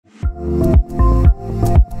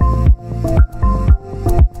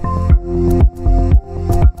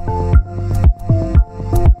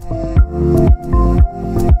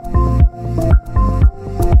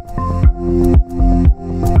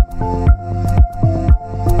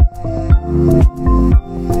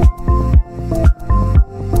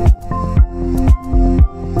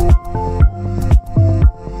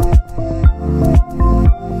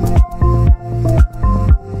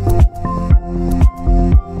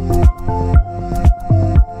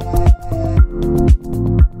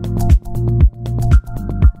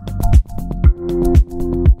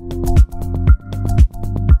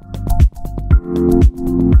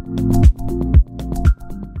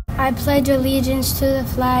I pledge allegiance to the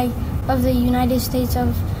flag of the United States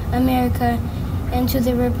of America and to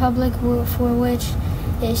the republic for which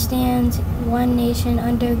it stands, one nation,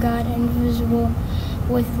 under God, indivisible,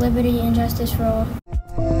 with liberty and justice for all.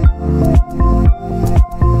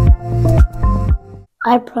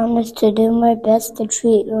 I promise to do my best to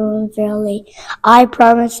treat everyone fairly. I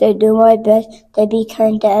promise to do my best to be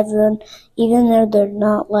kind to everyone, even though they're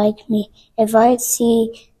not like me. If I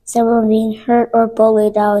see someone being hurt or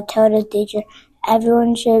bullied, I will tell the teacher.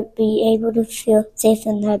 Everyone should be able to feel safe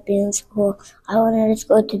and happy in school. I want our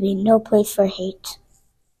school to be no place for hate.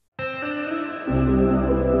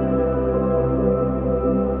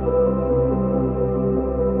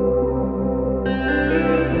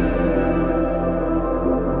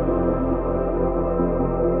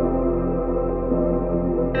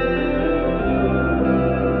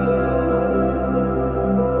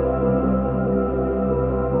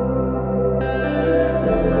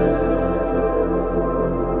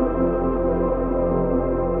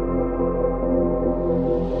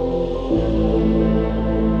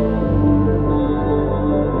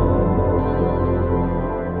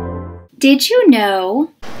 Did you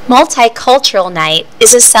know? Multicultural Night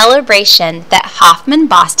is a celebration that Hoffman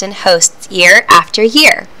Boston hosts year after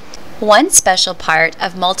year. One special part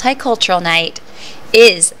of Multicultural Night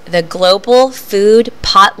is the Global Food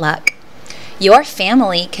Potluck. Your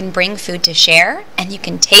family can bring food to share, and you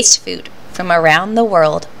can taste food from around the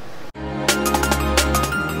world.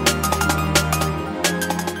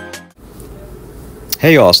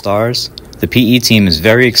 Hey All-Stars! The PE team is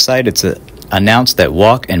very excited to announce that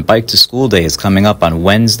Walk and Bike to School Day is coming up on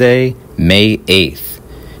Wednesday, May 8th.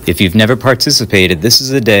 If you've never participated, this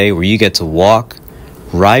is a day where you get to walk,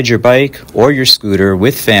 ride your bike or your scooter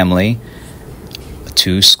with family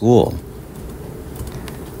to school.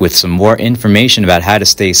 With some more information about how to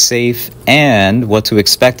stay safe and what to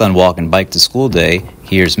expect on Walk and Bike to School Day,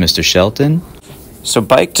 here's Mr. Shelton. So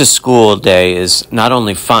Bike to School Day is not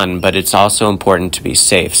only fun, but it's also important to be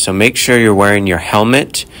safe. So make sure you're wearing your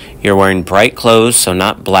helmet, you're wearing bright clothes, so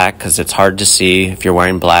not black because it's hard to see if you're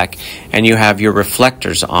wearing black, and you have your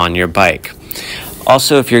reflectors on your bike.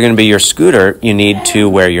 Also, if you're going to be your scooter, you need to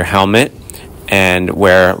wear your helmet and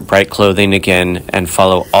wear bright clothing again and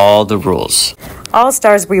follow all the rules. All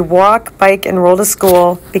Stars, we walk, bike, and roll to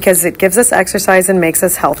school because it gives us exercise and makes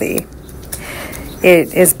us healthy.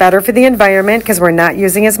 It is better for the environment because we're not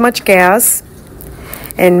using as much gas.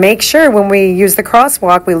 And make sure when we use the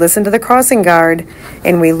crosswalk, we listen to the crossing guard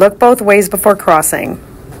and we look both ways before crossing.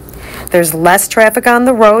 There's less traffic on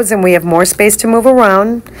the roads and we have more space to move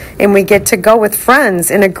around, and we get to go with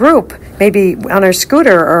friends in a group, maybe on our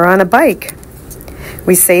scooter or on a bike.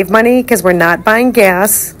 We save money because we're not buying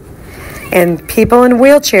gas, and people in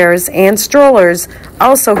wheelchairs and strollers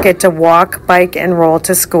also get to walk, bike, and roll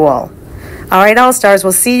to school. All right, All Stars,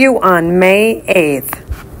 we'll see you on May 8th.